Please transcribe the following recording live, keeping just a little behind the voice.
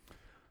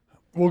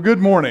Well, good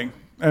morning,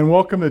 and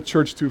welcome to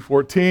Church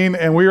 214.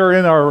 And we are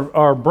in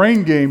our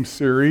Brain Game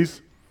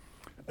series.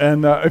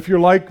 And if you're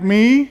like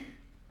me,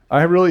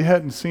 I really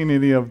hadn't seen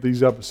any of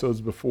these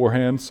episodes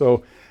beforehand,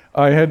 so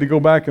I had to go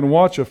back and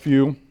watch a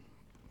few.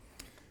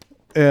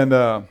 And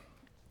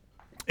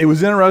it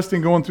was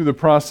interesting going through the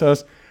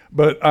process,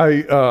 but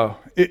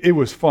it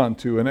was fun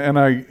too. And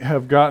I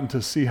have gotten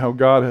to see how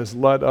God has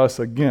led us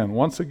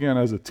once again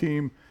as a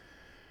team.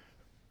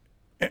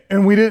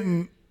 And we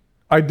didn't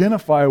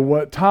identify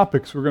what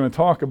topics we're going to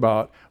talk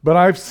about, but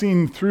I've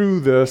seen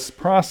through this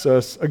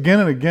process again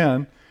and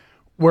again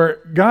where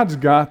God's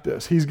got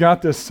this. He's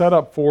got this set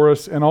up for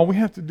us, and all we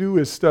have to do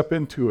is step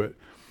into it.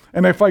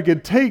 And if I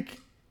could take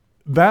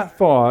that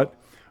thought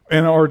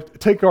or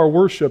take our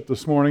worship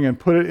this morning and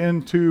put it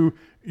into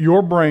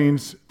your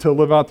brains to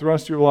live out the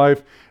rest of your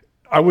life,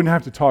 I wouldn't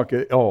have to talk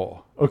at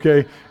all,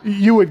 okay?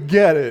 You would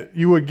get it.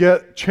 You would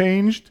get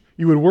changed.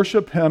 You would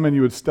worship Him and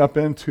you would step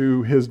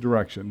into His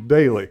direction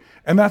daily.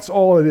 And that's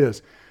all it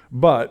is.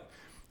 But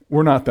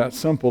we're not that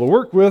simple to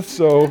work with,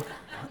 so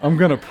I'm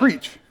going to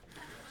preach.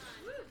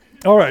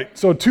 All right,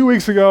 so 2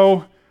 weeks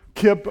ago,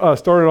 Kip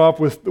started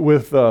off with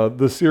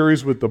the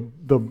series with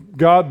the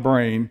God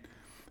brain,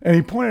 and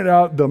he pointed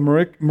out the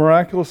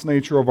miraculous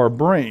nature of our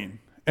brain.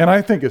 And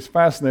I think it's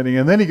fascinating.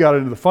 And then he got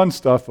into the fun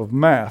stuff of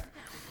math.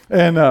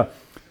 And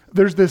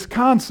there's this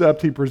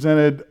concept he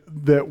presented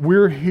that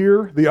we're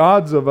here, the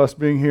odds of us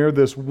being here,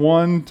 this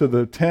 1 to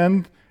the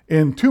 10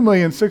 in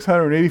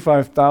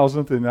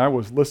 2,685,000th, and I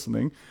was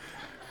listening,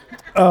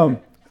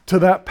 to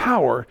that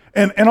power.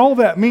 And all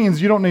that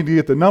means, you don't need to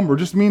get the number,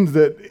 just means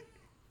that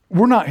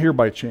we're not here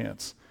by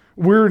chance.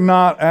 We're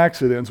not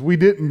accidents. We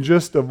didn't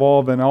just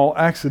evolve and all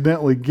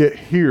accidentally get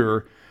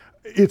here.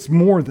 It's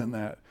more than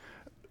that.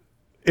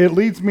 It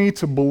leads me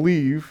to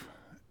believe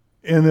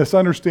in this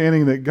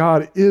understanding that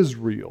God is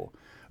real,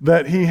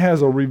 that He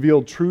has a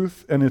revealed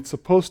truth, and it's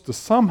supposed to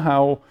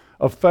somehow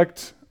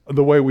affect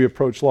the way we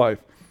approach life.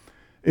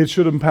 It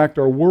should impact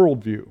our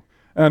worldview.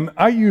 And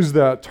I use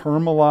that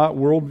term a lot,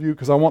 worldview,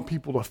 because I want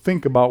people to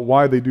think about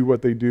why they do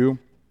what they do.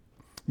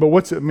 But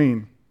what's it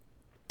mean?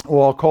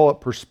 Well, I'll call it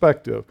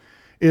perspective.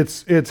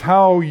 It's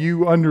how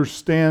you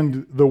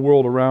understand the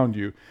world around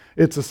you.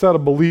 It's a set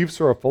of beliefs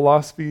or a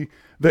philosophy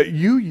that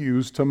you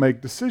use to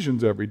make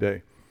decisions every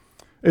day.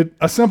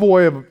 A simple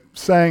way of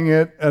saying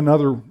it,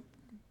 another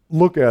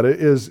look at it,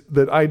 is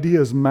that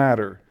ideas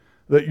matter,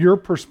 that your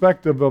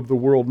perspective of the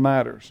world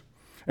matters.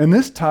 And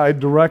this tied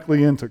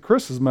directly into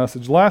Chris's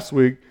message last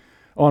week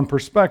on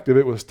perspective.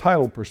 It was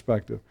titled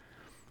Perspective.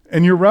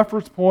 And your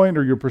reference point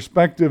or your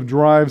perspective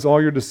drives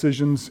all your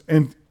decisions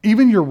and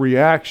even your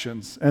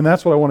reactions. And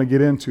that's what I want to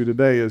get into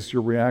today, is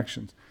your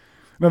reactions.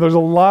 Now, there's a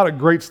lot of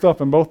great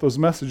stuff in both those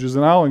messages,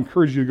 and I'll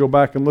encourage you to go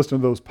back and listen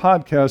to those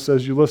podcasts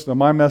as you listen to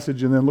my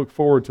message, and then look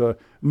forward to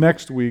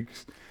next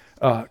week's,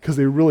 because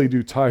they really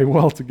do tie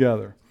well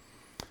together.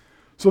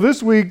 So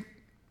this week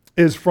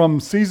is from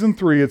season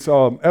 3. It's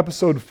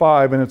episode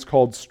 5, and it's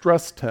called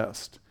Stress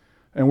Test.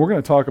 And we're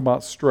going to talk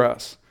about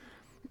stress.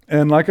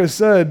 And like I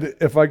said,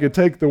 if I could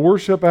take the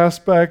worship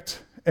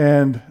aspect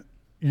and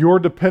your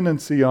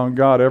dependency on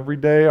God every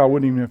day, I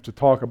wouldn't even have to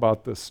talk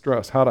about this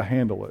stress, how to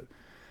handle it.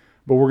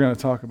 But we're going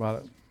to talk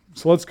about it.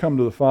 So let's come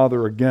to the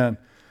Father again.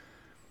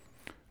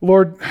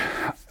 Lord,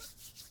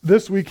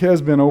 this week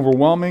has been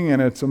overwhelming,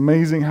 and it's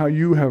amazing how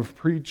you have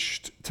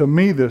preached to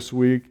me this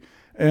week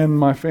and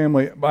my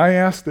family. I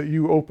ask that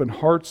you open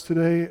hearts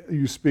today,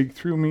 you speak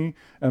through me,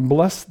 and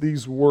bless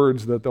these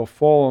words, that they'll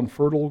fall on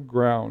fertile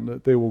ground,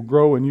 that they will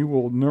grow and you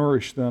will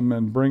nourish them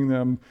and bring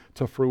them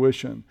to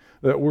fruition.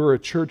 That we're a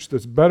church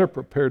that's better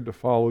prepared to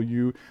follow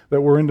you,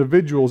 that we're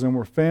individuals and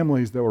we're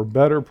families that we're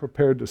better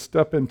prepared to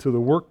step into the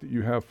work that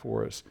you have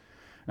for us.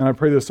 And I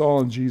pray this all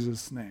in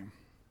Jesus' name.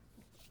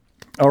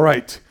 All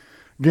right,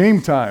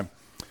 game time.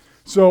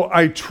 So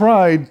I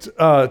tried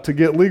to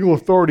get legal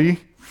authority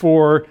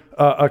for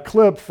a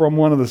clip from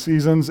one of the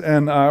seasons,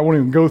 and I won't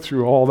even go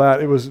through all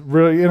that. It was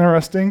really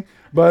interesting,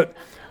 but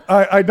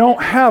I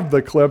don't have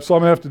the clip, so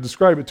I'm going to have to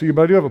describe it to you.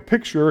 But I do have a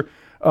picture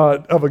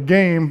of a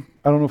game.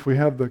 I don't know if we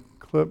have the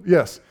clip.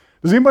 Yes.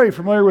 Is anybody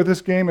familiar with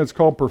this game? It's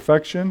called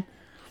Perfection,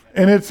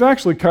 and it's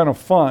actually kind of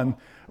fun.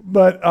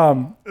 But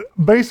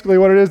basically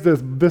what it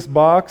is, this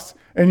box,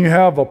 and you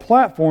have a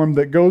platform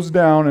that goes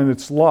down, and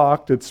it's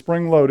locked, it's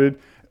spring-loaded,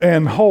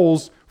 and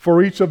holes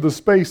for each of the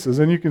spaces.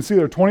 And you can see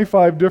there are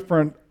 25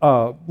 different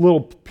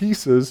little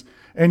pieces,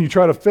 and you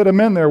try to fit them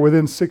in there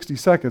within 60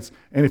 seconds.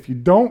 And if you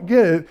don't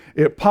get it,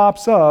 it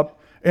pops up,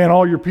 and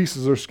all your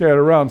pieces are scattered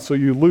around, so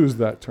you lose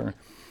that turn.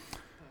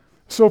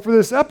 So for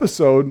this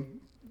episode,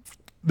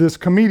 this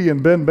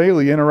comedian, Ben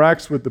Bailey,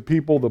 interacts with the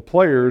people, the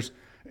players,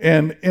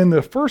 and in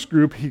the first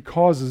group, he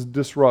causes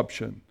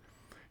disruption.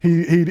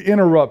 He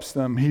interrupts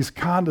them. He's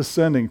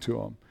condescending to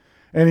them,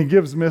 and he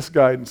gives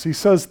misguidance. He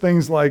says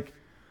things like,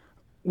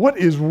 "What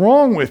is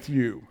wrong with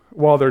you?"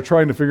 while they're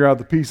trying to figure out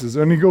the pieces.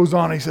 And he goes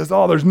on, he says,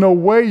 "Oh, there's no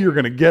way you're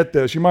going to get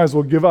this. You might as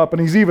well give up."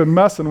 And he's even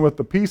messing with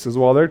the pieces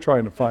while they're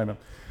trying to find them.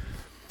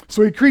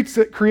 So he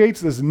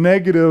creates this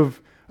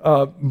negative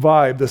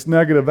vibe, this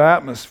negative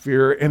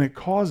atmosphere, and it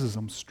causes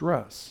them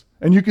stress.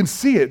 And you can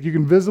see it. You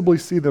can visibly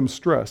see them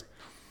stressed.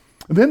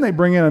 And then they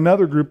bring in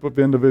another group of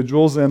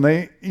individuals,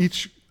 and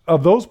each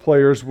of those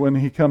players, when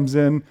he comes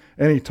in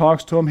and he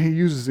talks to them, he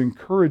uses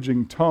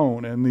encouraging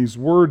tone and these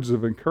words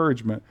of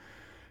encouragement.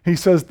 He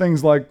says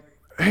things like,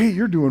 hey,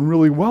 you're doing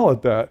really well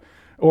at that.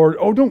 Or,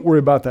 oh, don't worry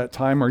about that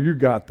timer, you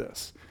got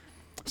this.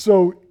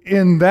 So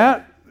in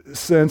that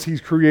sense,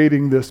 he's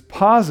creating this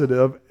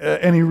positive,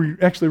 and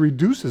he actually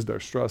reduces their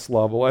stress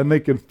level, and they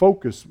can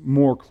focus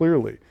more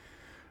clearly.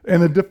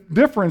 And the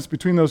difference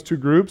between those two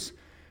groups,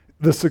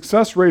 the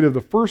success rate of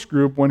the first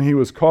group when he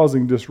was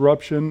causing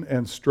disruption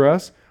and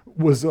stress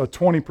was a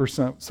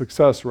 20%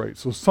 success rate.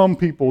 So some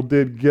people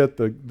did get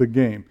the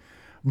game.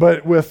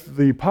 But with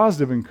the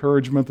positive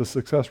encouragement, the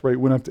success rate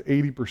went up to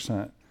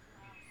 80%.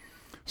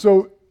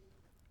 So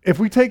if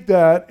we take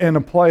that and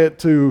apply it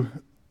to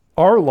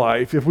our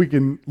life, if we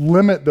can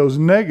limit those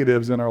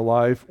negatives in our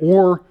life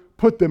or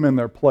put them in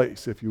their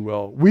place, if you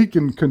will, we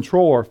can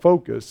control our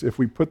focus if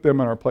we put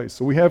them in our place.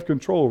 So we have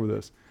control over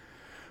this.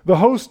 The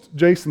host,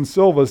 Jason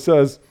Silva,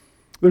 says,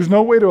 there's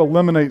no way to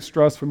eliminate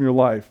stress from your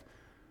life,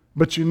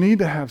 but you need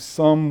to have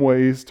some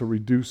ways to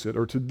reduce it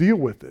or to deal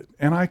with it.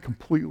 And I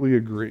completely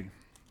agree.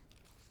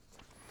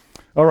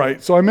 All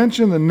right, so I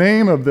mentioned the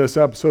name of this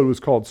episode was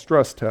called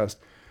Stress Test.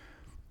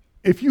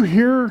 If you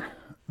hear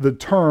the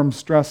term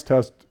stress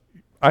test,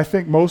 I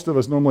think most of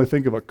us normally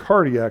think of a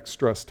cardiac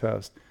stress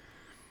test.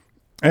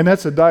 And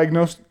that's a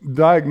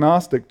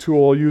diagnostic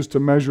tool used to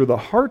measure the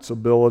heart's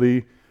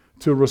ability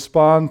to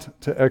respond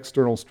to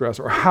external stress,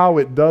 or how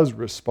it does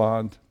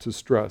respond to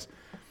stress.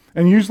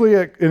 And usually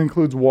it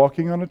includes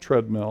walking on a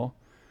treadmill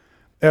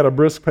at a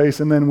brisk pace,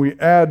 and then we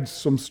add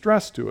some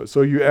stress to it.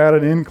 So you add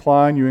an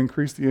incline, you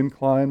increase the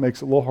incline,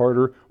 makes it a little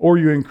harder, or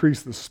you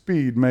increase the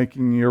speed,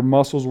 making your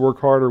muscles work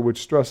harder,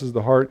 which stresses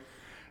the heart.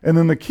 And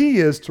then the key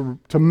is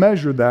to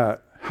measure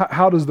that.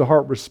 How does the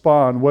heart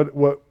respond?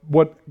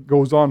 What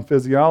goes on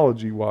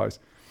physiology-wise?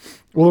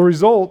 Well, the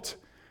result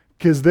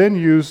is then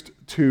used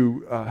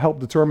to help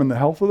determine the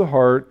health of the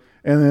heart,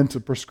 and then to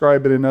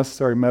prescribe any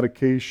necessary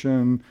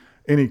medication,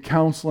 any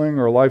counseling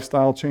or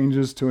lifestyle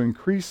changes to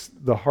increase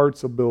the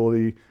heart's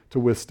ability to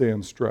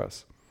withstand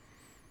stress.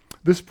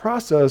 This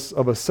process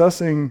of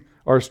assessing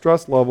our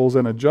stress levels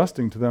and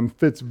adjusting to them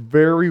fits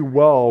very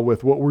well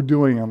with what we're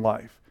doing in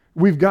life.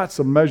 We've got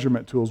some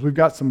measurement tools. We've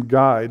got some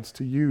guides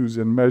to use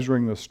in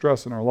measuring the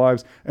stress in our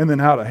lives and then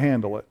how to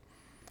handle it.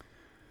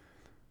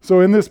 So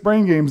in this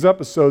Brain Games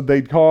episode,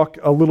 they talk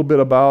a little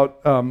bit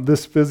about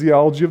this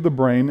physiology of the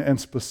brain,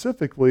 and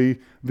specifically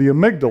the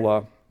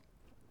amygdala.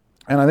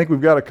 And I think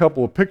we've got a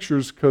couple of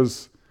pictures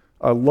because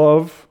I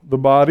love the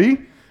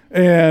body,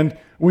 and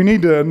we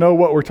need to know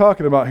what we're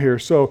talking about here.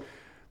 So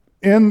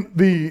in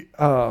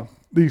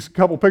these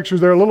couple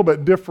pictures, they're a little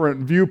bit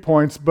different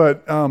viewpoints,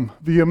 but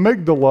the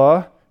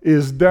amygdala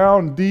is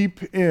down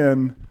deep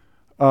in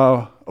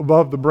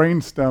above the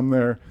brainstem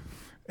there.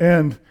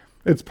 And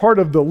it's part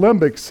of the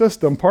limbic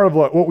system, part of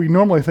what we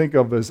normally think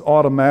of as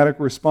automatic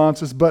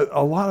responses, but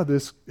a lot of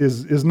this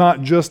is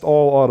not just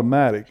all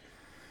automatic.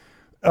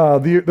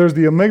 There's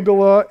the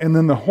amygdala, and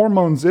then the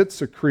hormones it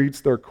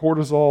secretes, they're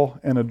cortisol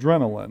and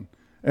adrenaline.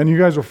 And you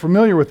guys are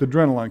familiar with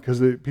adrenaline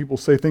because people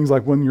say things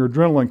like when your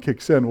adrenaline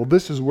kicks in, well,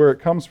 this is where it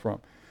comes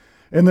from.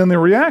 And then the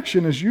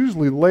reaction is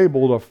usually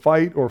labeled a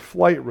fight or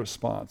flight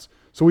response.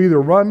 So we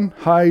either run,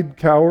 hide,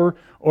 cower,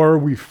 or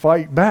we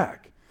fight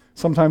back.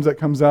 Sometimes that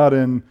comes out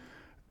in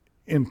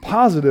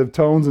positive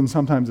tones, and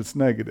sometimes it's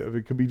negative.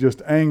 It could be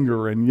just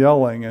anger and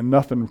yelling and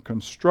nothing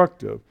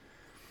constructive.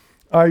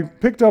 I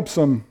picked up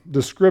some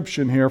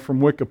description here from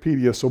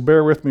Wikipedia, so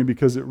bear with me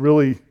because it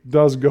really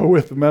does go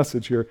with the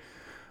message here.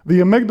 The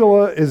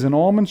amygdala is an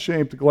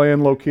almond-shaped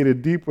gland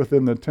located deep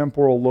within the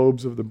temporal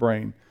lobes of the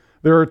brain.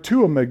 There are two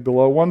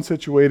amygdala, one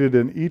situated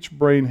in each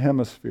brain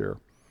hemisphere.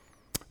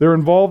 They're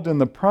involved in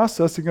the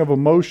processing of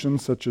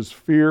emotions such as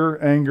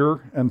fear,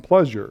 anger, and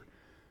pleasure,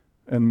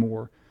 and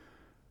more.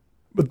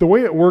 But the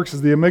way it works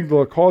is the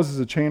amygdala causes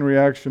a chain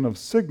reaction of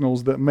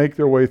signals that make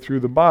their way through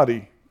the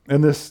body.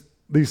 And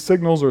these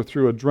signals are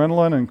through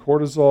adrenaline and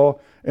cortisol,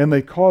 and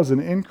they cause an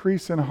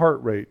increase in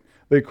heart rate.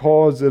 They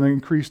cause an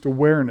increased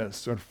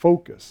awareness or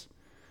focus.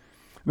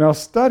 Now,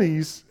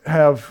 studies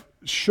have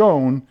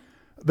shown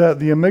that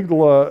the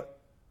amygdala,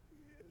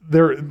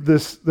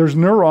 there's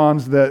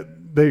neurons that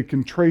they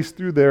can trace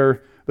through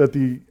there that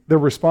they're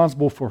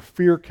responsible for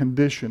fear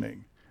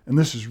conditioning. And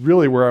this is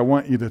really where I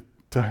want you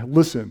to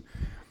listen.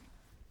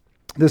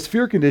 This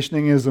fear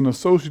conditioning is an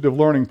associative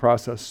learning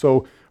process.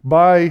 So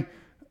by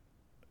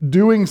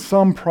doing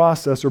some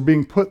process or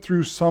being put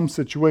through some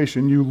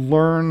situation, you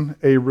learn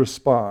a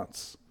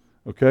response,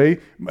 okay?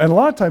 And a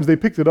lot of times they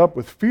picked it up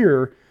with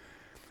fear,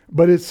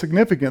 but it's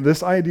significant,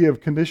 this idea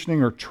of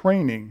conditioning or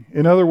training.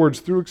 In other words,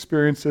 through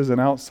experiences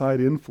and outside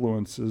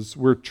influences,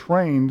 we're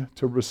trained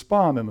to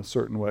respond in a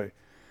certain way.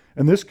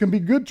 And this can be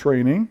good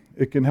training.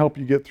 It can help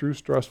you get through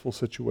stressful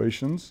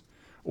situations,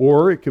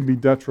 or it can be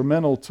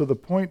detrimental to the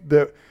point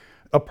that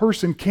a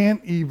person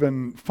can't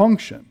even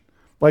function.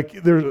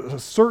 Like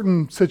there's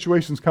certain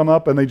situations come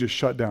up and they just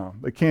shut down.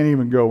 They can't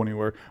even go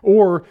anywhere.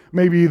 Or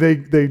maybe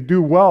they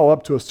do well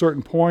up to a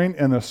certain point,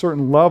 and a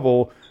certain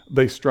level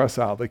they stress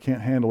out. They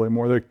can't handle it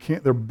anymore.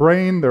 Their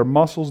brain, their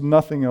muscles,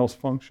 nothing else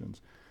functions.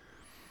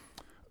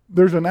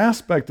 There's an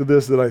aspect of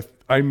this that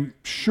I'm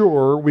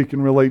sure we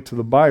can relate to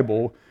the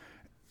Bible,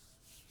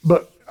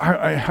 but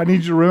I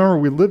need you to remember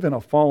we live in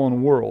a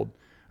fallen world.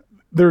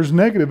 There's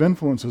negative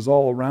influences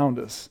all around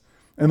us,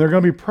 and they're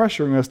going to be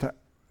pressuring us to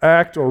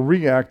act or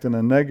react in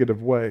a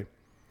negative way.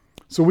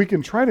 So we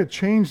can try to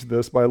change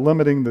this by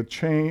limiting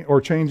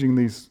changing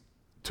these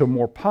to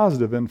more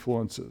positive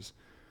influences.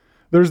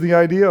 There's the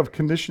idea of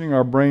conditioning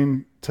our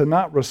brain to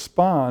not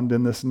respond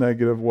in this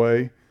negative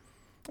way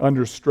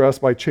under stress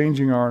by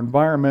changing our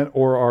environment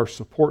or our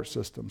support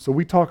system. So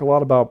we talk a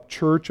lot about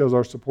church as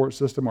our support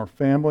system, our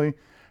family.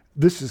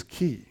 This is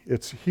key.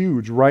 It's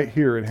huge right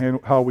here in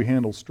how we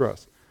handle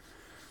stress.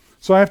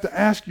 So I have to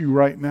ask you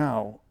right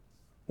now,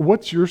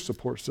 what's your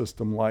support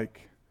system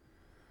like?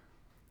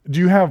 Do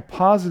you have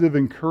positive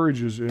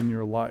encouragers in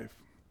your life?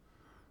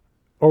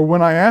 Or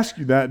when I ask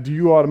you that, do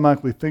you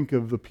automatically think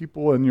of the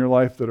people in your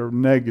life that are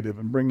negative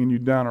and bringing you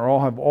down or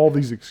all have all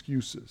these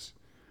excuses?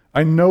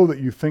 I know that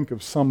you think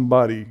of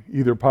somebody,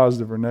 either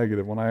positive or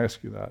negative, when I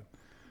ask you that.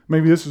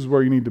 Maybe this is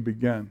where you need to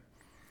begin.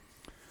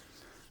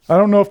 I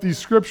don't know if these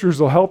scriptures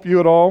will help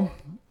you at all,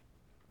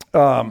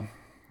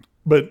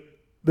 but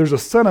there's a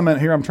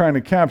sentiment here I'm trying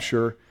to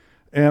capture,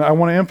 and I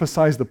want to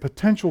emphasize the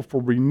potential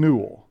for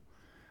renewal.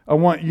 I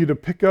want you to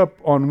pick up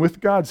on, with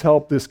God's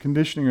help, this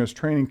conditioning, this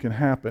training can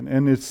happen.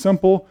 And it's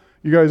simple.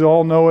 You guys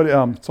all know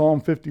it.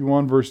 Psalm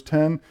 51, verse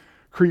 10,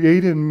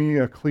 create in me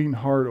a clean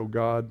heart, O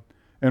God,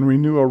 and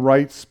renew a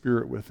right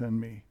spirit within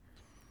me.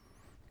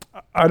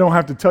 I don't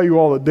have to tell you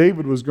all that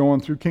David was going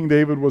through, King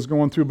David was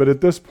going through, but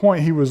at this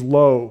point he was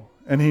low,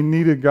 and he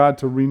needed God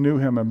to renew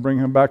him and bring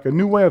him back a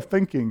new way of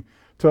thinking,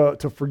 to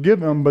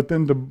forgive him, but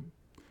then to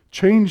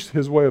change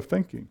his way of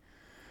thinking.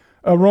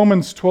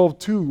 Romans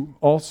 12:2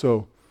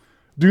 also,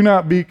 do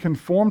not be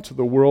conformed to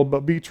the world,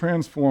 but be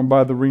transformed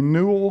by the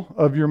renewal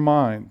of your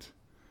mind,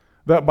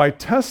 that by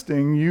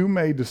testing you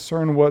may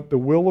discern what the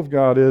will of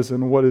God is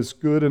and what is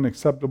good and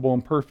acceptable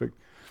and perfect.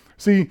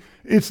 See,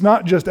 it's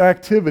not just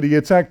activity,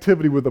 it's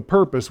activity with a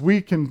purpose.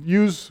 We can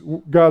use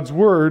God's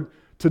word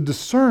to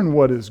discern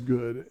what is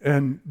good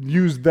and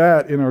use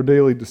that in our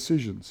daily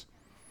decisions.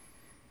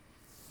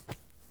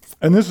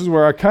 And this is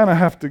where I kind of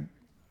have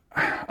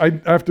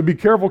to be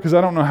careful because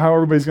I don't know how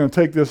everybody's going to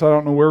take this. I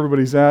don't know where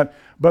everybody's at.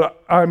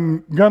 But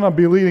I'm going to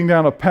be leading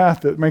down a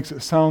path that makes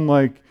it sound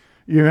like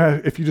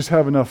if you just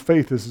have enough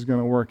faith, this is going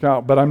to work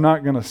out. But I'm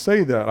not going to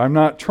say that. I'm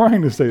not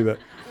trying to say that.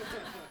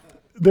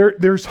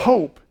 There's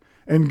hope,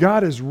 and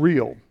God is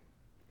real.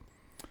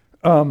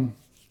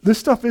 This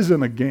stuff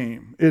isn't a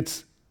game.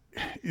 It's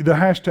the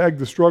hashtag,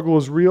 the struggle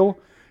is real.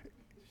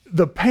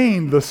 The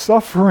pain, the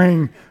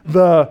suffering,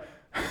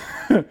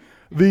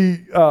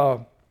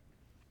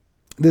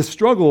 this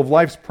struggle of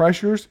life's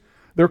pressures,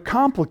 they're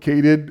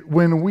complicated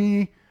when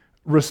we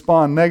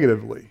respond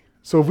negatively.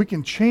 So if we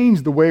can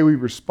change the way we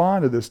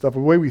respond to this stuff, the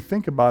way we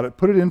think about it,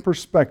 put it in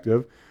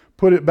perspective,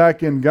 put it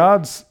back in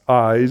God's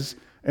eyes,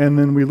 and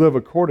then we live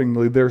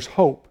accordingly, there's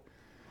hope.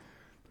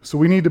 So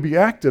we need to be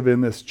active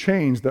in this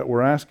change that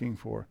we're asking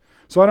for.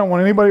 So I don't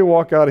want anybody to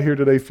walk out of here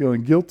today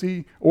feeling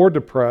guilty or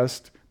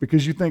depressed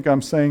because you think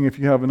I'm saying if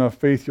you have enough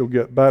faith, you'll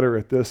get better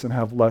at this and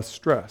have less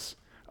stress.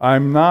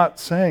 I'm not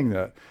saying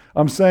that.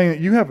 I'm saying that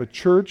you have a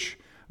church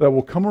that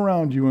will come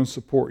around you and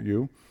support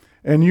you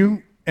and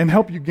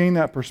help you gain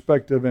that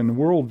perspective and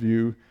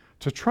worldview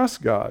to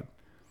trust God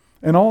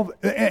and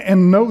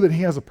know that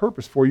He has a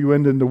purpose for you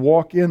and then to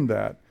walk in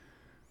that.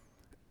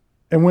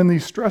 And when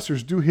these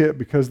stressors do hit,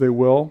 because they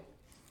will,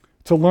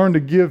 to learn to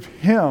give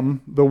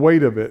Him the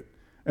weight of it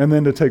and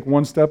then to take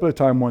one step at a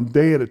time, one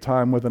day at a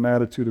time with an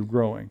attitude of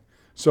growing.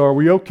 So are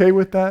we okay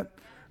with that?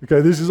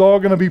 Okay, this is all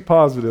going to be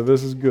positive.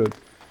 This is good.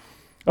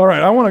 All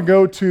right, I want to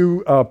go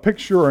to a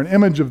picture or an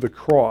image of the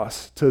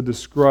cross to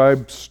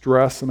describe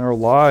stress in our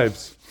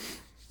lives.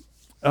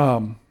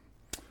 So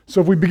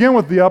if we begin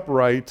with the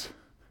upright,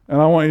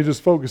 and I want you to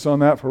just focus on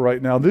that for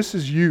right now. This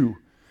is you.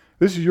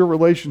 This is your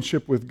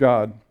relationship with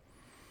God.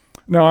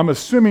 Now, I'm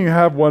assuming you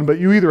have one, but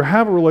you either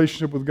have a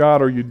relationship with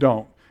God or you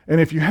don't. And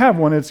if you have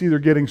one, it's either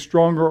getting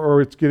stronger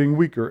or it's getting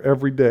weaker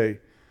every day.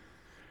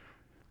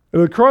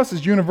 The cross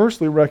is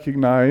universally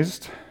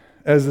recognized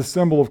as the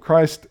symbol of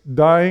Christ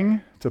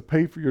dying to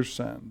pay for your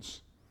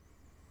sins.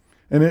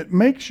 And it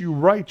makes you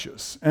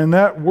righteous. And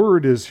that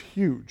word is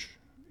huge.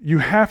 You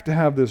have to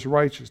have this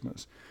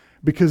righteousness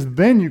because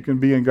then you can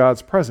be in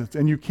God's presence.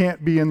 And you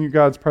can't be in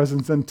God's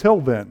presence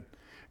until then.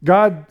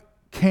 God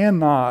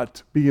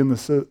cannot be in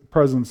the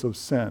presence of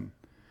sin.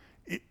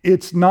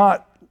 It's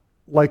not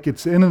like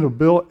it's an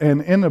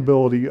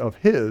inability of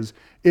His.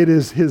 It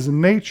is His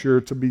nature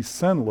to be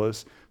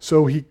sinless.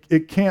 So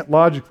it can't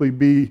logically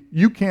be,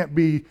 you can't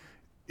be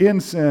in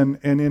sin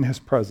and in His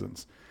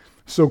presence.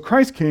 So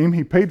Christ came,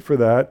 He paid for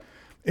that.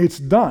 It's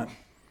done.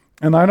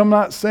 And I'm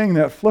not saying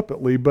that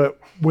flippantly, but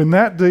when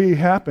that day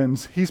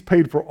happens, he's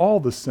paid for all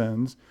the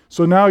sins.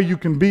 So now you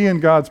can be in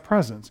God's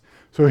presence.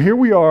 So here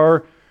we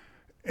are,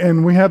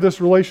 and we have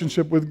this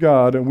relationship with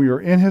God, and we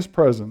are in his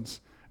presence.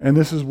 And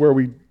this is where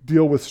we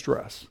deal with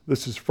stress.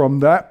 This is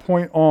from that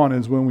point on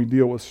is when we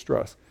deal with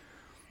stress.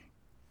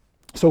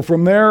 So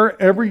from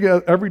there,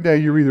 every day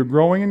you're either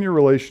growing in your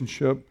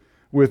relationship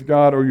with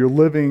God or you're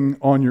living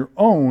on your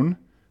own,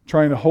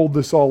 trying to hold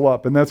this all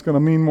up. And that's going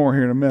to mean more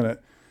here in a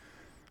minute.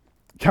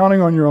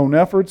 Counting on your own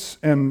efforts,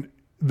 and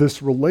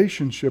this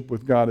relationship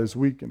with God is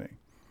weakening.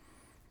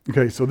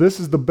 Okay, so this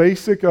is the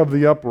basic of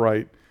the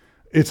upright.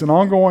 It's an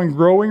ongoing,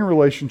 growing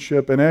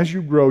relationship, and as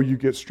you grow, you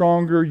get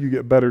stronger, you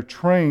get better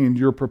trained,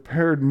 you're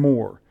prepared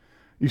more.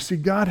 You see,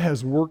 God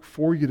has work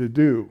for you to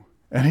do,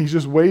 and he's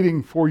just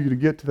waiting for you to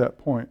get to that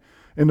point.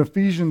 In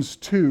Ephesians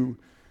 2,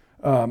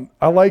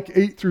 I like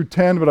 8 through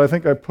 10, but I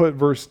think I put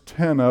verse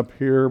 10 up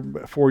here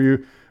for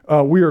you.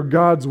 We are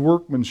God's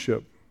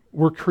workmanship.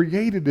 We're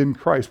created in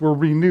Christ. We're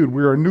renewed.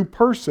 We're a new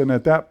person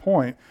at that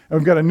point, and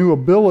we've got a new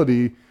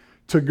ability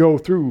to go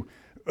through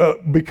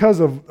because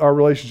of our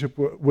relationship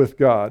with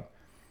God.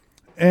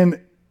 And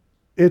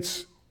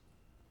it's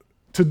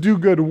to do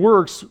good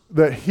works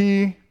that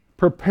he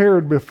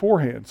prepared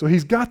beforehand. So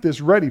he's got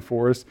this ready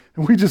for us,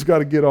 and we just got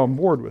to get on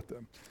board with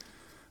them.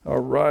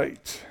 All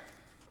right.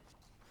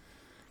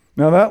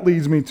 Now that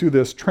leads me to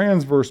this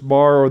transverse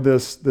bar, or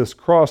this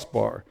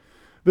crossbar.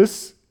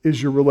 This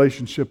is your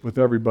relationship with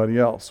everybody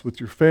else, with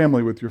your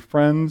family, with your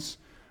friends,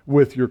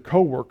 with your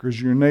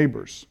coworkers, your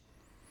neighbors.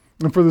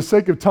 And for the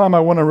sake of time, I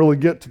want to really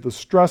get to the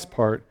stress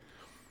part.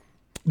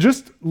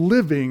 Just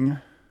living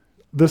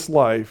this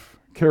life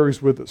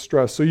carries with it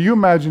stress. So you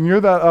imagine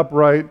you're that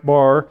upright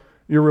bar,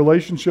 your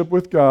relationship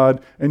with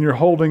God, and you're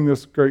holding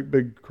this great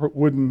big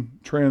wooden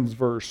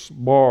transverse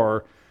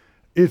bar.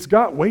 It's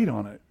got weight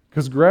on it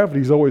because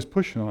gravity's always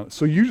pushing on it.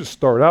 So you just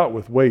start out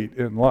with weight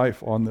in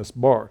life on this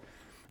bar.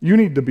 You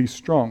need to be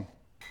strong.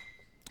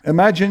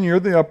 Imagine you're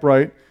the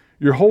upright,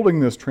 you're holding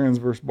this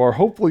transverse bar.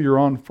 Hopefully you're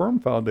on firm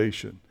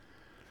foundation.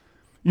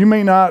 You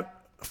may not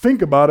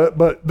think about it,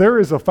 but there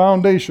is a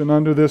foundation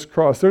under this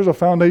cross. There's a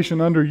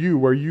foundation under you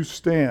where you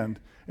stand,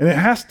 and it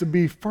has to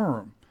be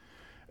firm.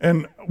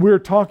 And we're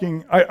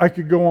talking, I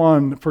could go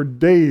on for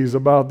days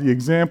about the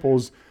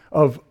examples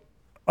of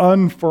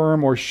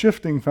unfirm or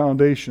shifting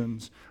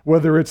foundations,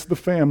 whether it's the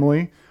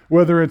family,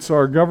 whether it's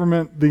our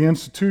government, the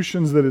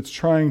institutions that it's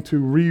trying to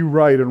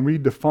rewrite and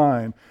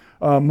redefine,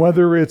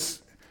 whether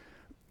it's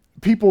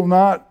people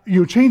not,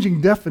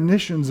 changing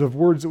definitions of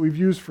words that we've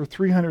used for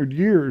 300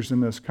 years in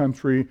this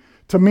country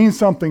to mean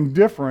something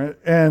different.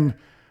 And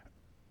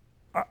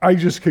I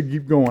just could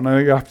keep going.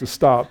 I have to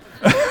stop.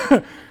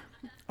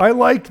 I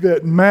like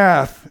that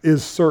math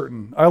is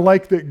certain. I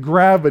like that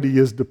gravity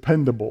is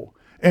dependable.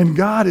 And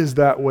God is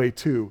that way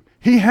too.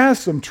 He has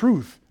some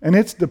truth, and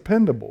it's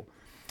dependable.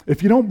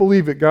 If you don't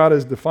believe that God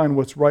has defined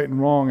what's right and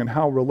wrong and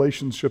how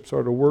relationships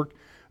are to work,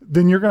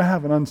 then you're going to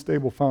have an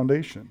unstable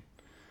foundation.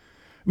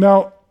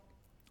 Now,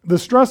 the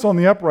stress on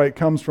the upright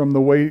comes from the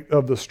weight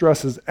of the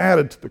stresses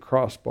added to the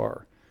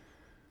crossbar.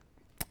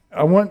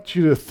 I want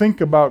you to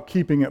think about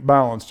keeping it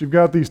balanced. You've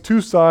got these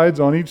two sides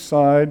on each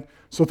side,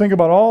 so think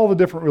about all the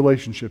different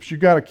relationships.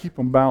 You've got to keep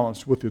them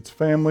balanced with its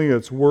family,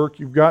 its work.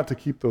 You've got to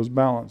keep those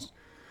balanced.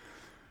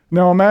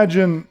 Now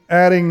imagine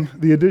adding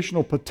the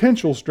additional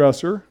potential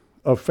stressor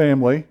of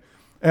family.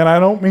 And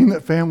I don't mean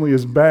that family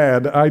is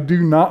bad. I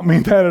do not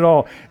mean that at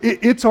all.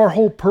 It's our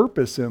whole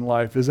purpose in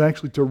life is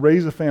actually to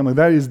raise a family.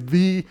 That is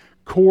the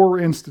core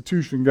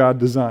institution God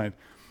designed.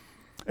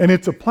 And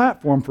it's a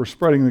platform for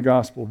spreading the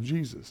gospel of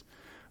Jesus.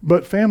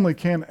 But family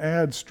can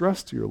add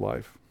stress to your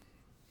life.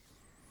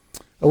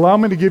 Allow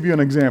me to give you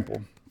an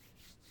example.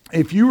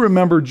 If you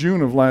remember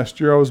June of last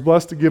year, I was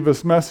blessed to give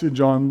this message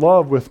on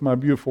love with my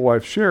beautiful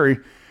wife, Sherry.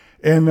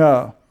 And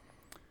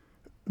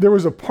there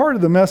was a part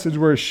of the message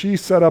where she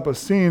set up a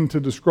scene to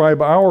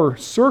describe our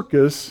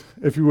circus,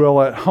 if you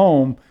will, at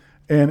home.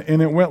 And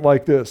it went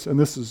like this. And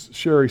this is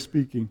Sherry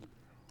speaking.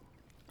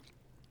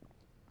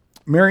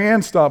 Mary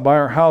Ann stopped by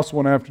our house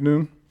one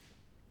afternoon.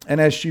 And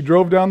as she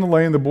drove down the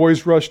lane, the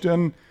boys rushed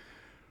in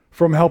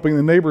from helping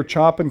the neighbor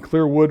chop and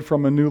clear wood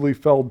from a newly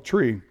felled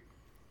tree.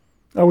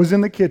 I was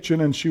in the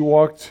kitchen, and she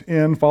walked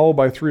in, followed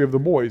by 3 of the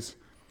boys.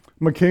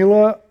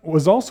 Michaela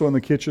was also in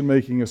the kitchen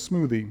making a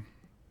smoothie.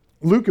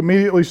 Luke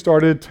immediately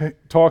started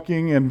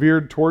talking and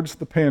veered towards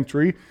the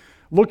pantry,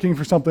 looking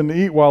for something to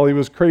eat while he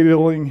was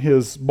cradling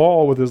his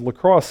ball with his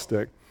lacrosse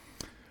stick.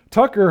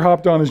 Tucker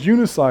hopped on his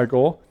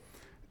unicycle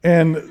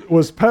and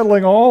was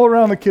pedaling all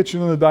around the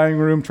kitchen and the dining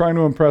room, trying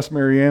to impress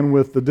Mary Ann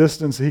with the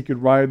distance he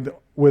could ride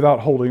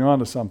without holding on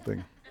to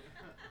something.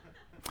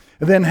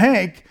 And then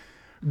Hank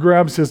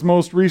grabs his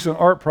most recent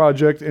art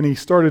project, and he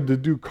started to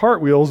do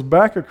cartwheels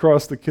back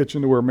across the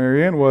kitchen to where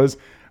Mary Ann was,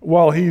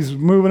 while he's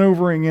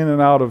maneuvering in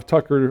and out of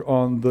Tucker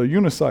on the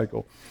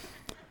unicycle.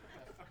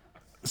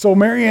 So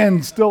Mary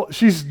Ann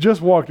she's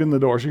just walked in the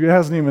door. She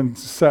hasn't even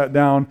sat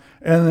down.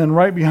 And then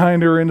right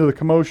behind her into the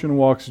commotion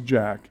walks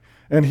Jack.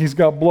 and he's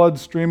got blood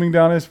streaming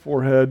down his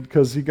forehead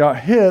because he got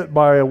hit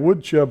by a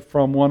wood chip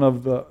from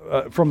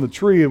from the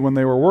tree when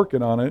they were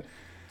working on it.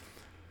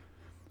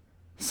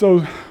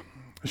 So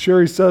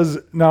Sherry says,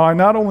 now I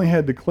not only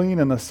had to clean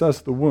and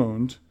assess the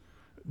wound,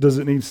 does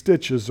it need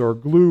stitches or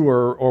glue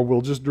or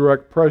will just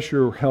direct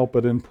pressure help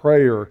it in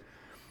prayer?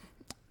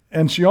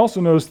 And she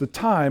also noticed the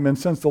time, and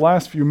since the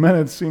last few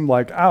minutes seemed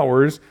like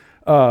hours,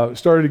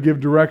 started to give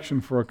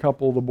direction for a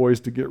couple of the boys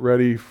to get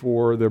ready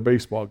for their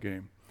baseball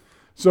game.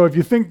 So if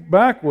you think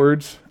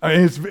backwards, I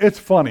mean, it's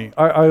funny.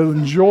 I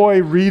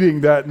enjoy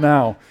reading that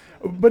now,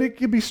 but it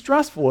can be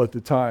stressful at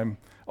the time.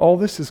 All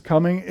this is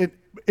coming.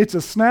 It's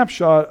a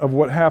snapshot of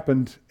what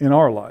happened in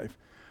our life,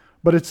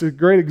 but it's a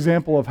great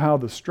example of how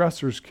the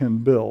stressors can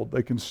build.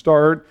 They can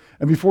start,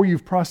 and before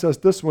you've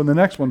processed this one, the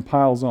next one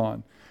piles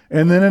on,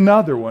 and then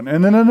another one,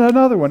 and then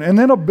another one, and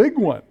then a big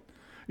one.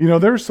 You know,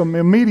 there's some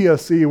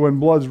immediacy when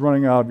blood's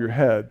running out of your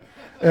head.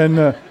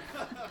 And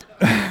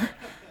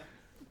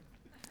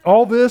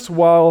all this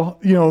while,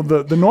 you know,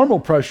 the normal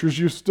pressures,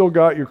 you've still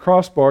got your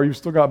crossbar, you've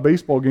still got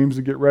baseball games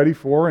to get ready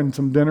for, and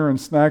some dinner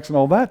and snacks and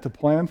all that to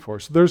plan for.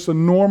 So there's a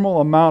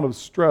normal amount of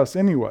stress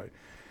anyway.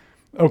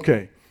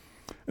 Okay.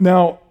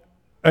 Now,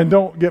 and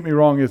don't get me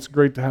wrong, it's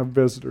great to have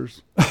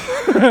visitors.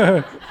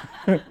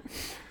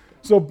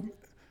 So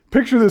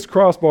picture this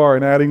crossbar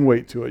and adding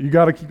weight to it. You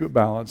got to keep it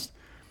balanced.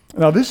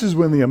 Now, this is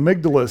when the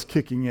amygdala is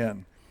kicking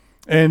in,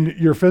 and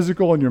your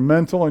physical and your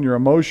mental and your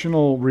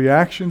emotional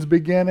reactions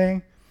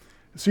beginning.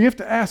 So you have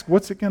to ask,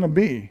 what's it going to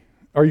be?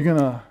 Are you going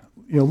to,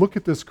 look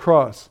at this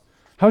cross?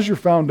 How's your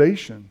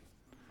foundation?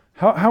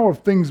 How have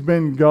things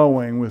been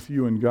going with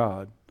you and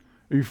God?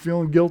 Are you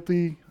feeling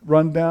guilty,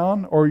 run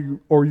down, or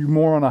are you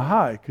more on a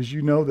high because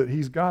you know that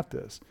He's got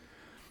this?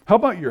 How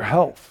about your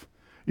health?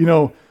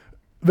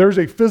 There's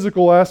a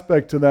physical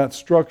aspect to that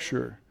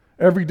structure.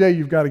 Every day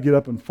you've got to get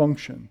up and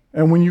function.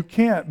 And when you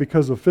can't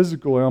because of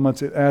physical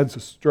ailments, it adds to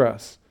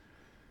stress.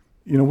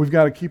 We've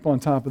got to keep on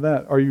top of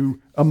that. Are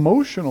you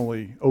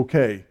emotionally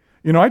okay?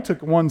 I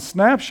took one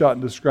snapshot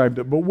and described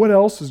it, but what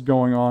else is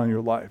going on in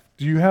your life?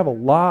 Do you have a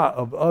lot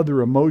of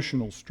other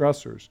emotional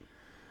stressors?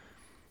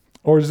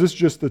 Or is this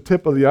just the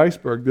tip of the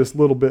iceberg, this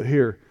little bit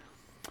here?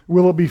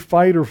 Will it be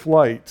fight or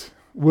flight?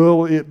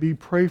 Will it be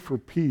pray for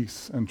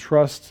peace and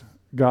trust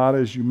God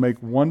as you make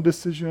one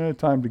decision at a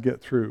time to get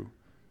through?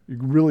 You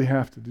really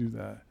have to do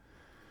that.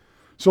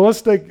 So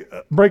let's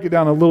break it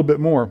down a little bit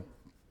more.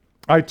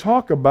 I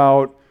talk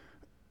about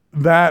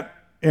that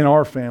in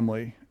our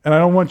family, and I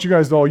don't want you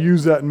guys to all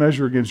use that and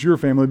measure against your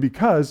family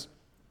because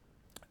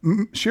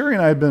Sherry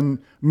and I have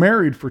been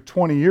married for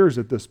 20 years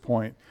at this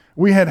point.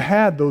 We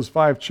had those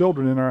 5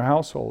 children in our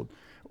household.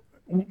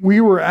 We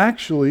were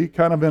actually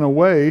kind of in a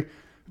way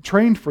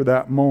trained for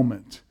that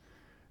moment.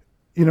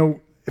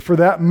 For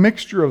that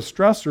mixture of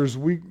stressors,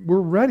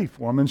 we're ready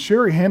for them. And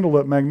Sherry handled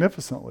it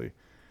magnificently.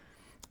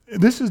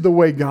 This is the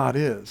way God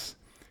is.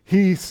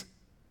 He's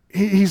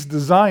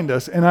designed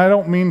us, and I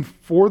don't mean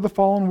for the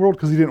fallen world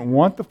because He didn't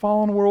want the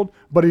fallen world,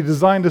 but He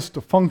designed us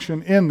to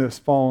function in this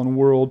fallen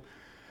world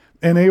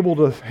and able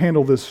to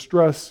handle this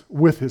stress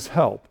with His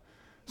help.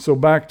 So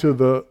back to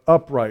the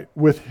upright,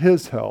 with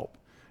His help.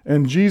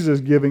 And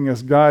Jesus giving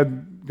us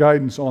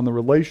guidance on the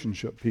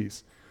relationship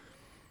piece.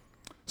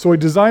 So He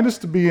designed us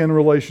to be in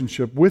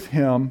relationship with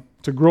Him,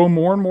 to grow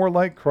more and more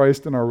like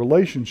Christ in our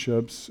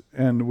relationships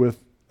and with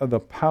the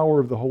power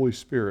of the Holy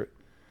Spirit.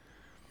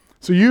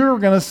 So you're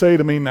going to say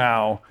to me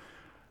now,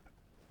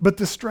 but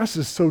the stress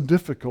is so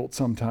difficult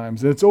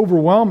sometimes, and it's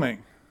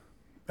overwhelming.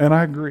 And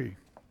I agree.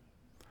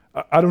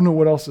 I don't know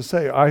what else to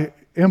say. I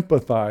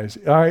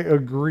empathize. I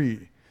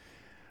agree.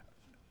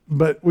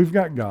 But we've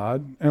got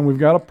God, and we've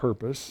got a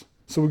purpose,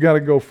 so we've got to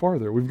go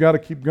farther. We've got to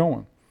keep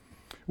going.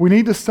 We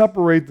need to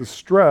separate the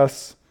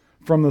stress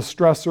from the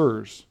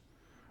stressors.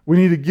 We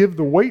need to give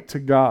the weight to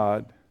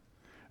God.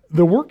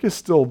 The work is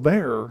still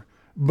there,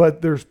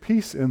 but there's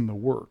peace in the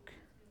work.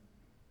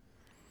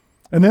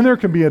 And then there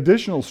can be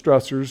additional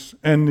stressors,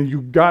 and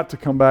you've got to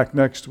come back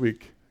next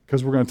week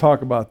because we're going to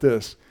talk about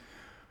this.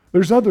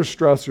 There's other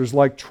stressors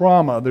like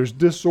trauma, there's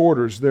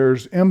disorders,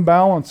 there's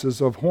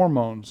imbalances of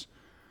hormones,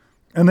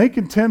 and they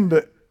can tend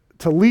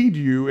to lead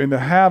you into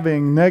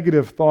having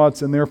negative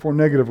thoughts and therefore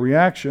negative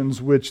reactions,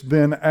 which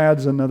then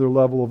adds another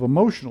level of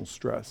emotional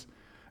stress.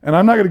 And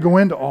I'm not going to go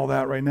into all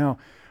that right now,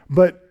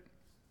 but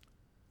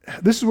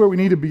this is where we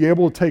need to be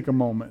able to take a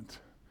moment.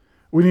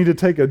 We need to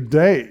take a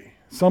day,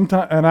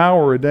 sometime an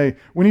hour a day.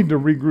 We need to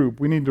regroup.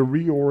 We need to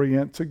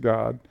reorient to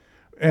God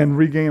and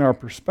regain our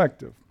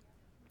perspective.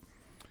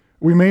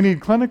 We may need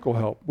clinical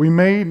help. We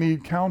may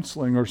need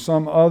counseling or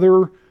some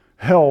other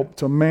help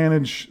to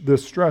manage the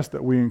stress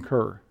that we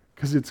incur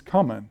because it's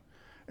coming.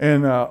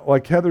 And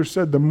like Heather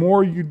said, the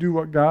more you do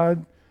what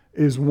God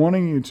is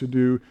wanting you to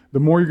do, the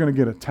more you're going to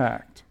get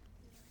attacked.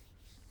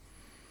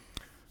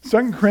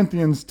 2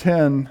 Corinthians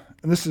 10,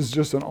 and this is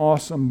just an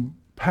awesome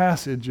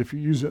passage if you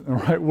use it in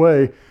the right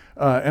way.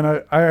 And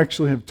I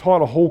actually have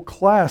taught a whole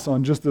class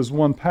on just this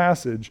one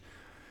passage.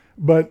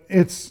 But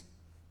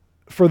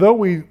for though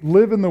we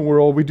live in the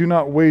world, we do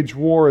not wage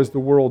war as the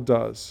world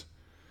does.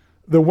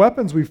 The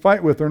weapons we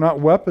fight with are not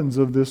weapons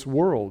of this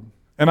world.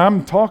 And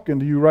I'm talking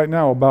to you right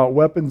now about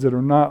weapons that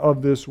are not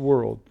of this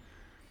world.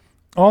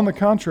 On the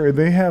contrary,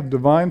 they have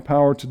divine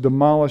power to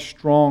demolish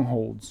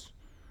strongholds.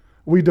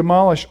 We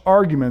demolish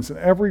arguments and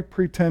every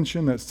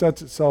pretension that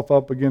sets itself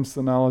up against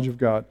the knowledge of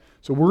God.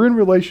 So we're in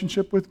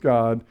relationship with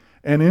God,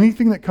 and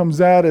anything that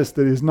comes at us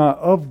that is not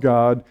of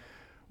God,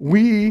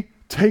 we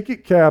take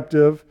it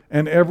captive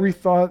and every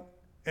thought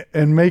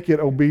and make it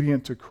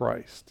obedient to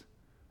Christ.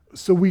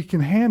 So we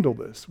can handle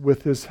this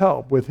with His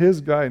help, with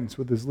His guidance,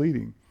 with His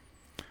leading.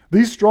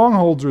 These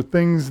strongholds are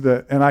things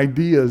and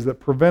ideas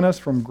that prevent us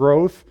from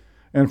growth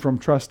and from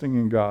trusting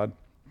in God.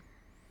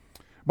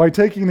 By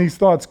taking these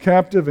thoughts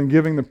captive and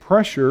giving the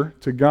pressure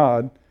to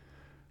God,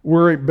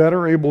 we're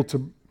better able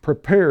to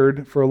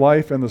prepared for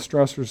life and the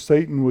stressors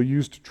Satan will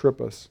use to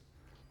trip us.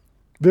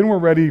 Then we're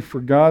ready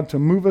for God to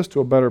move us to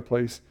a better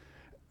place.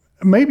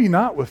 Maybe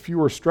not with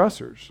fewer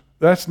stressors.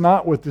 That's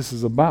not what this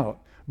is about,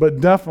 but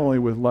definitely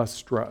with less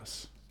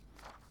stress.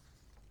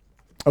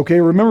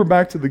 Okay, remember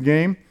back to the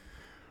game?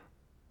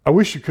 I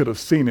wish you could have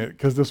seen it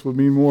because this would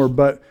mean more,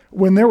 but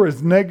when there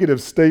was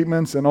negative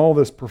statements and all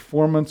this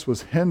performance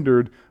was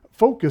hindered,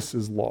 focus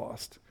is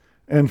lost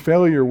and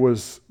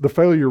the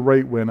failure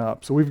rate went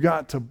up. So we've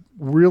got to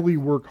really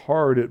work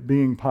hard at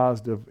being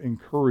positive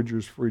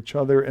encouragers for each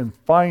other and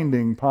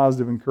finding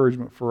positive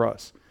encouragement for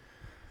us.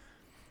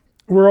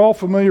 We're all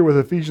familiar with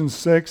Ephesians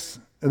 6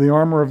 and the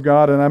armor of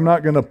God, and I'm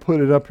not going to put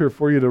it up here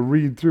for you to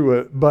read through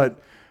it,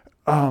 but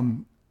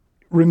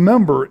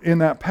remember in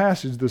that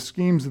passage the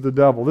schemes of the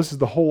devil. This is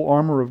the whole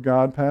armor of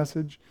God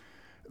passage.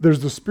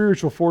 There's the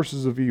spiritual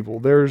forces of evil.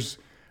 There's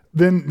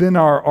then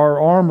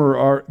our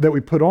armor that we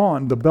put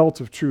on, the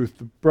belt of truth,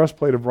 the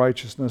breastplate of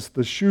righteousness,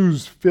 the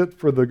shoes fit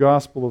for the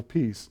gospel of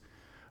peace,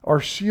 our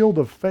shield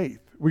of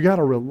faith. We got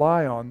to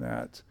rely on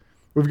that.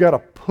 We've got to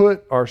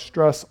put our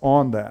stress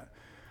on that.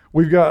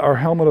 We've got our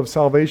helmet of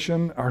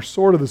salvation, our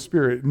sword of the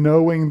Spirit,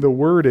 knowing the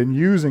word and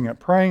using it,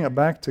 praying it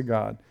back to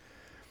God.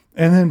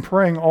 And then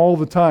praying all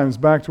the times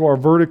back to our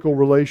vertical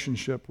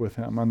relationship with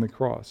Him on the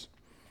cross.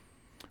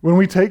 When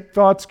we take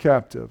thoughts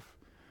captive,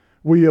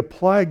 we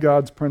apply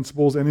God's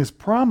principles and His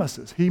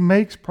promises. He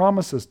makes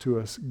promises to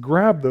us.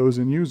 Grab those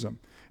and use them.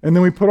 And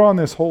then we put on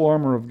this whole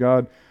armor of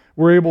God.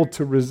 We're able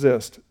to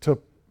resist, to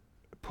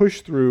push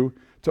through,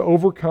 to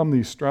overcome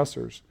these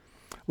stressors.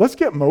 Let's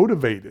get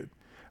motivated.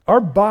 Our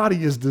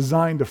body is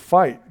designed to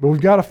fight, but we've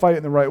got to fight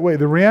in the right way.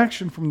 The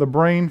reaction from the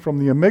brain, from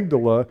the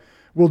amygdala,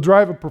 will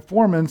drive a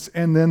performance,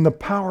 and then the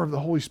power of the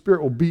Holy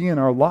Spirit will be in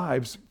our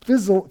lives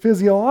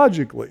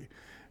physiologically.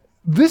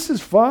 This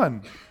is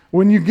fun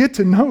when you get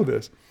to know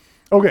this.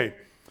 Okay,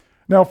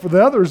 now for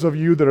the others of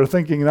you that are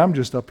thinking, I'm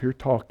just up here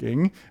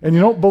talking, and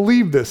you don't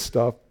believe this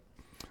stuff,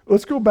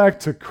 let's go back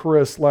to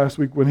Chris last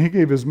week when he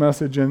gave his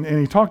message, and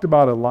he talked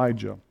about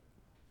Elijah.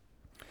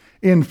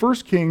 In 1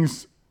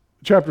 Kings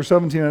chapter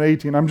 17 and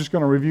 18, I'm just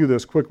going to review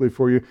this quickly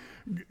for you.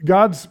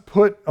 God's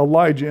put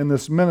Elijah in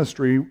this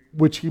ministry,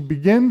 which he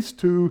begins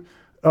to,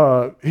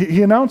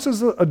 he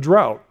announces a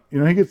drought. You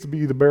know, he gets to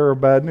be the bearer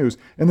of bad news.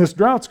 And this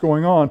drought's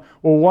going on.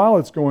 Well, while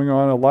it's going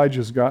on,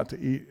 Elijah's got to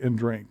eat and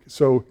drink.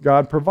 So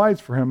God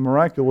provides for him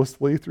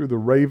miraculously through the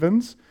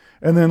ravens,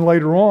 and then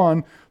later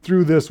on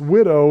through this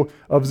widow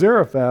of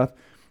Zarephath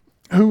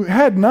who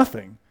had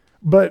nothing,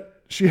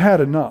 but she had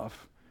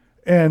enough.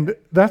 And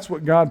that's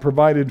what God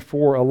provided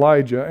for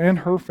Elijah and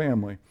her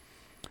family.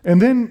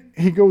 And then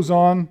he goes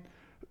on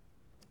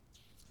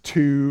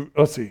to,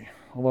 let's see,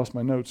 I lost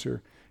my notes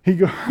here. He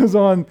goes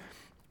on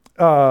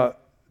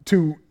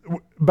to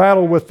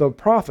battle with the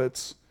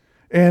prophets,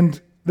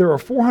 and there are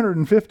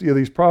 450 of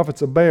these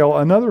prophets of Baal,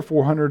 another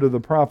 400 of the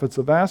prophets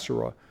of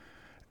Asherah.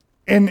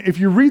 And if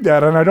you read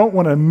that, and I don't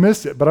want to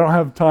miss it, but I don't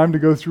have time to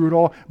go through it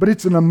all, but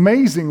it's an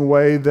amazing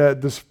way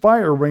that this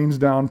fire rains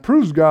down,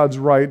 proves God's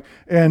right,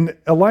 and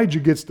Elijah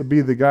gets to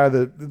be the guy,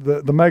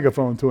 the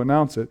megaphone to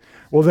announce it.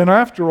 Well, then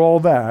after all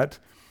that,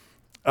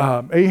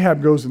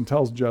 Ahab goes and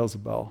tells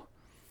Jezebel.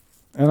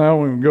 And I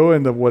don't even go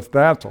into what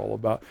that's all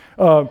about.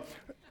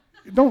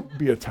 Don't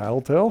be a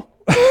tattletale.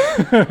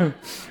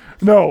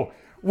 No,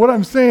 what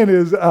I'm saying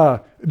is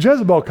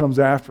Jezebel comes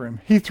after him.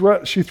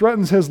 She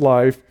threatens his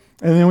life.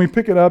 And then we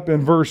pick it up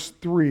in verse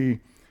 3.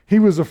 He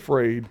was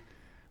afraid.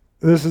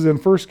 This is in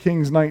 1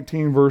 Kings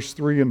 19, verse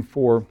 3 and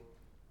 4.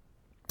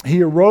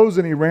 He arose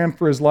and he ran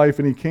for his life,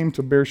 and he came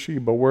to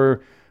Beersheba,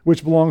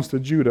 which belongs to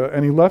Judah,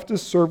 and he left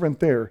his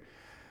servant there.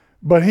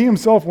 But he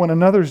himself went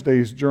another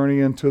day's journey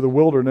into the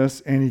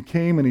wilderness, and he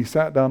came and he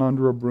sat down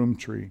under a broom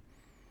tree.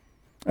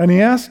 And he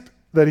asked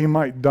that he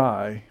might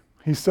die.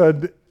 He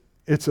said,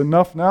 "It's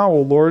enough now,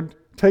 O Lord.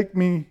 Take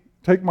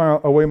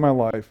away my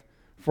life,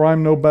 for I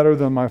am no better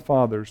than my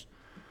fathers."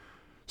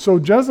 So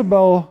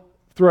Jezebel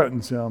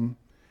threatens him,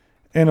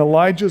 and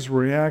Elijah's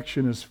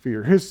reaction is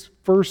fear. His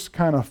first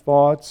kind of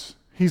thoughts,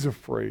 he's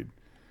afraid.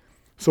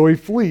 So he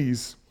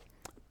flees.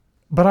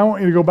 But I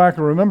want you to go back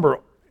and remember,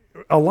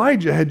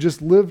 Elijah had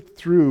just lived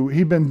through,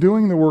 he'd been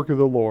doing the work of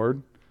the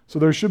Lord, so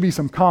there should be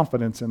some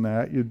confidence in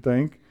that, you'd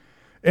think.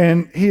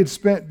 And he had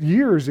spent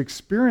years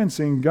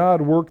experiencing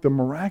God work the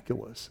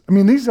miraculous. I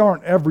mean, these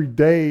aren't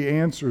everyday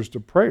answers to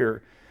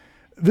prayer.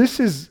 This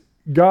is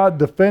God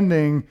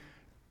defending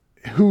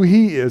who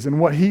he is and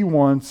what he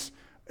wants.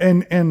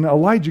 And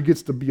Elijah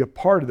gets to be a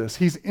part of this.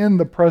 He's in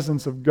the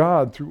presence of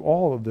God through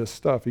all of this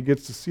stuff. He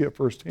gets to see it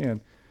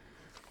firsthand.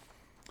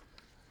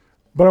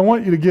 But I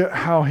want you to get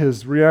how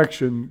his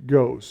reaction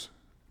goes.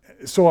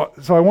 So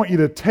I want you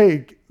to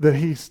take that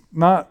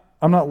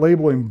I'm not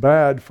labeling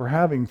bad for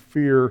having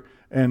fear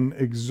and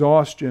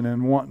exhaustion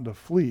and wanting to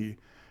flee.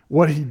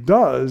 What he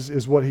does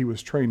is what he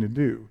was trained to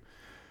do.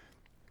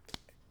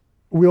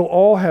 We'll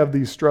all have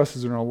these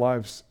stresses in our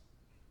lives,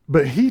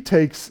 but he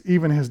takes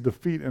even his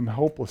defeat and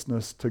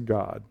hopelessness to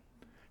God.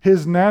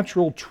 His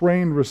natural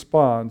trained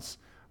response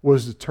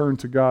was to turn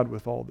to God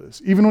with all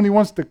this. Even when he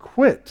wants to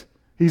quit,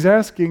 he's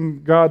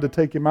asking God to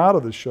take him out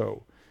of the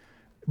show.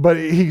 But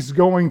he's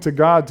going to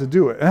God to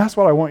do it. And that's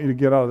what I want you to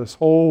get out of this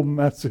whole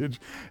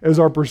message, is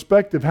our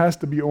perspective has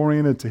to be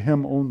oriented to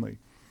him only.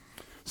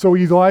 So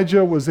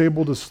Elijah was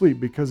able to sleep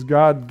because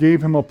God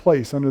gave him a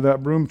place under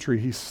that broom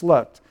tree. He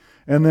slept.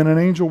 And then an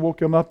angel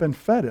woke him up and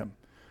fed him.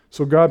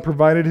 So God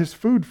provided his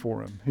food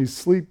for him. He's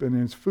sleeping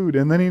in his food.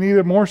 And then he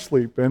needed more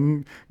sleep.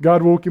 And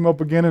God woke him up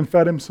again and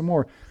fed him some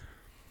more.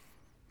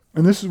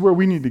 And this is where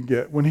we need to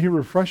get. When he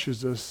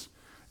refreshes us,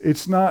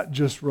 it's not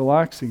just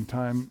relaxing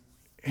time.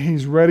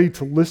 He's ready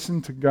to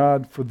listen to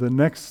God for the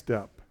next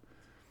step.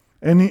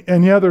 And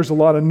yeah, there's a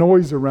lot of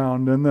noise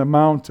around and the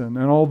mountain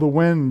and all the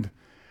wind,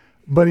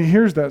 but he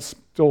hears that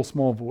still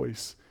small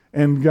voice.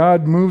 And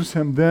God moves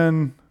him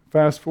then,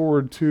 fast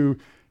forward to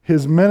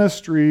his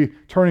ministry,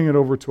 turning it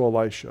over to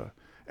Elisha.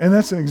 And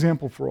that's an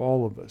example for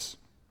all of us.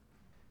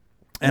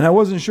 And I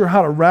wasn't sure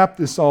how to wrap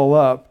this all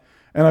up,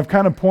 and I've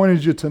kind of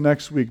pointed you to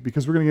next week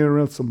because we're going to get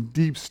into some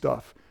deep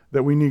stuff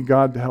that we need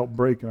God to help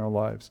break in our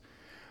lives.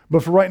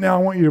 But for right now,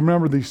 I want you to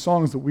remember these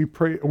songs that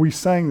we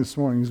sang this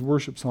morning, these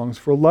worship songs.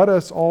 For let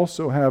us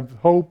also have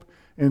hope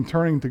in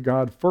turning to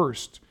God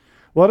first.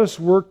 Let us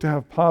work to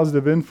have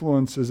positive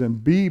influences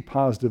and be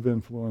positive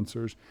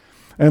influencers.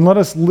 And let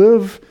us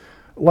live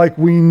like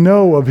we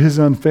know of his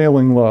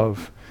unfailing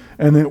love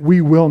and that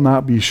we will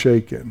not be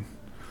shaken.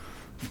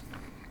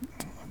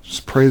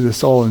 Just pray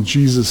this all in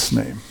Jesus'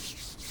 name.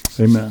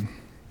 Amen.